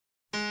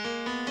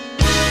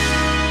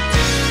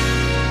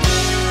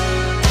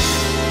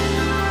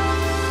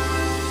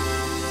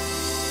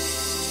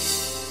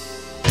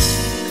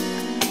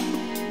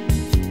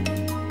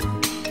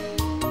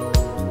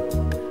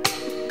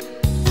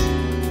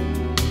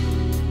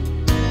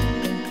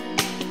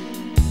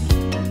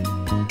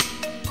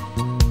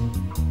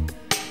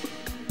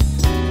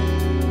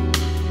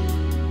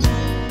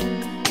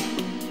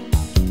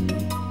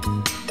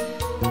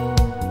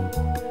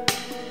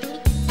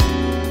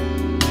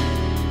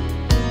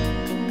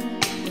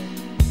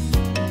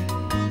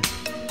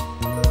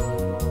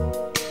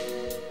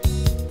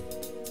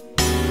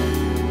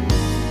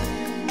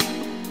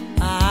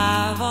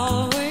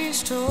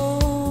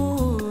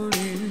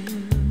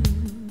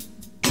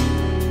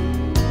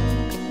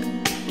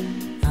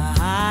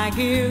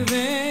give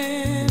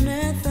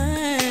anything.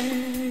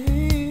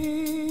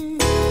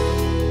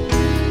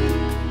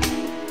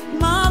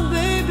 My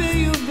baby,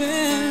 you've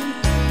been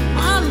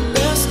my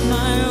best,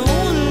 my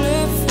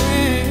only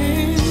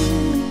thing.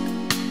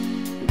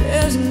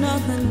 There's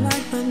nothing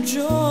like the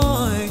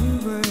joy you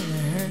bring.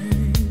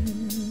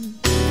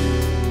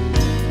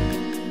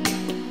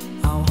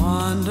 I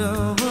wonder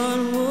what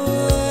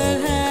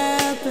would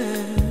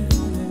happen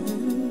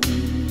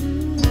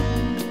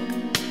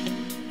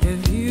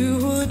if you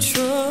would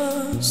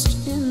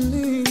trust in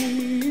me.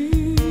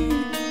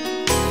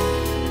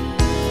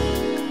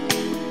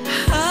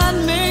 I'd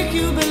make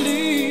you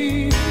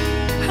believe,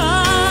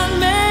 I'd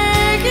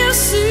make you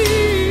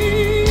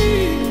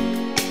see.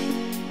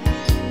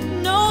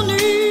 No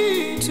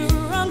need to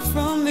run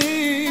from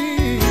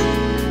me.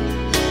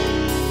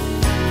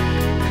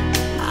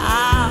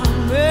 I'll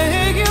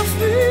make you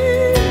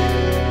feel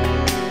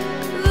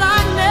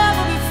like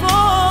never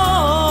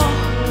before.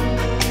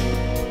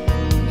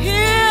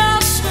 Here I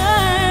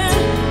stand,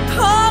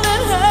 hand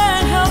in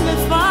hand, help me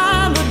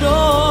find the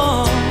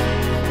door.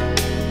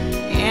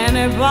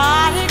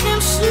 Anybody can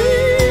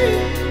see,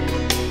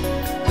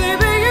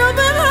 baby, you've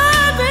been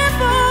hurt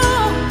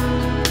before.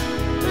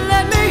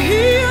 Let me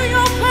heal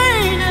your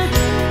pain, it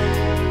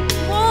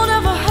won't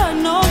ever hurt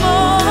no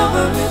more.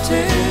 Whatever it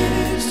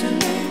takes to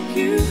make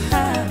you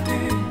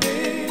happy,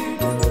 baby.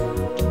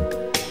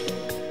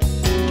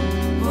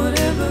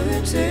 Whatever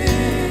it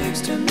takes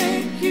to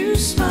make you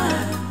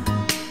smile.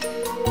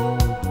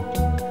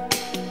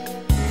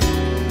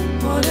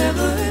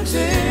 Whatever it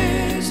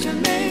takes to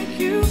make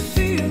you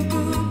feel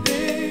good,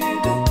 baby.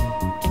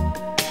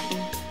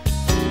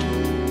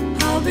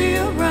 I'll be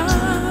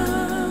around.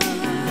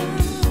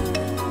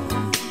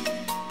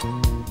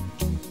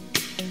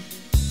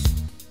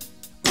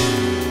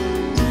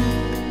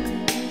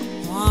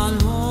 One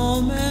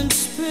moment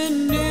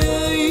spent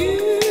near you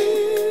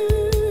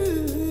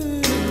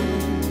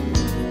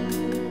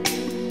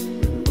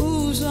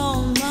moves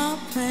all my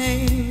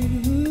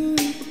pain.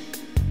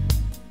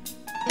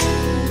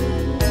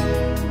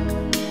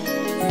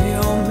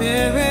 Your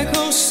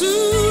miracle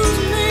soothes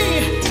me,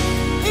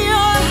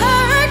 your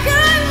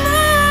hurricane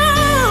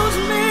moves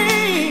me.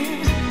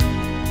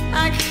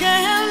 I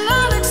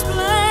cannot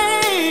explain.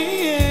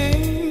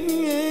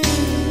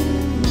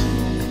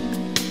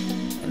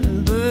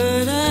 And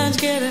burdens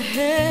get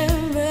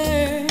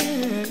heavy,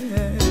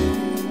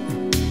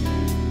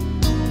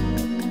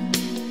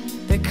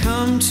 they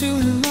come too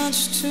much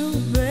to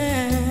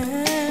bear.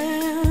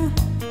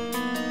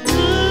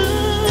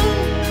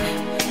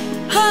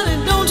 Honey,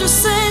 don't you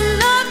say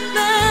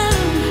nothing.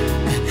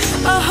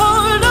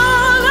 Hold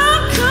on,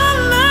 I'm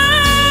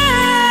coming.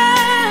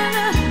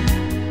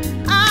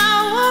 I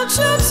want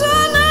you to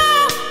know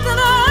that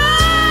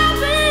I'll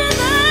be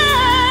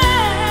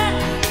there.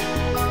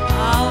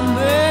 I'll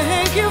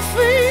make you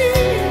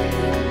feel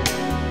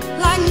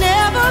like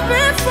never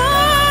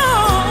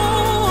before.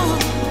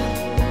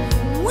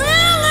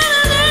 Willing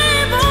and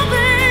able,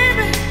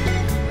 baby,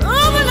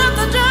 open up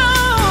the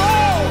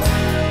door.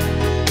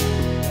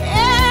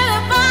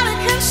 Anybody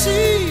can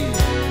see,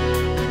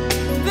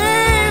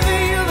 baby,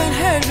 you've been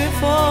hurt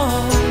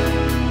before.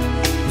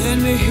 Let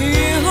me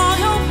heal all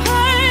your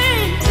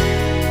pain,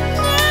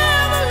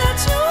 never let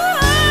you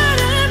hurt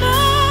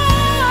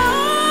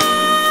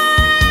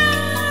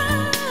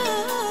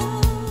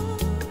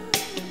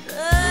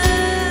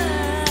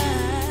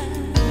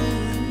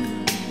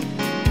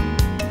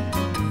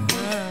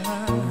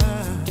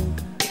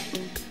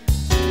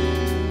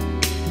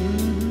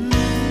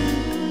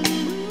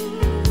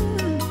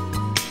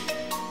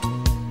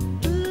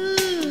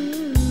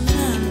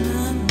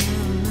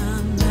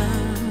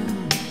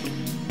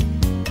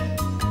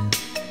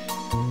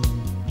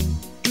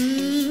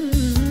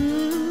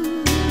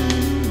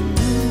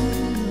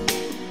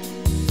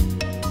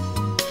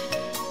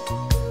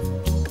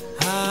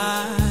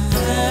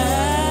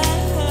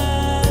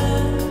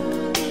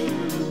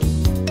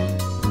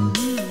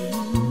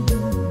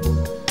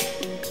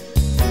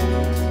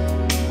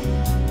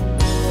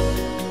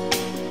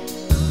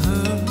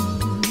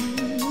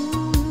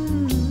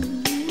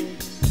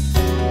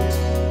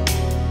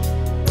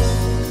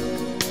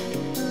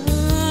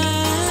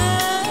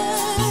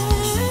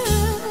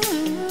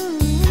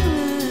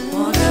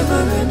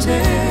Whatever it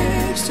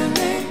takes to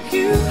make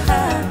you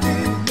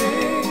happy,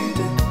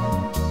 baby.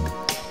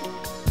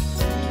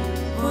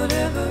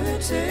 Whatever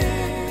it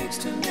takes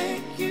to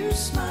make you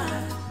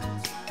smile.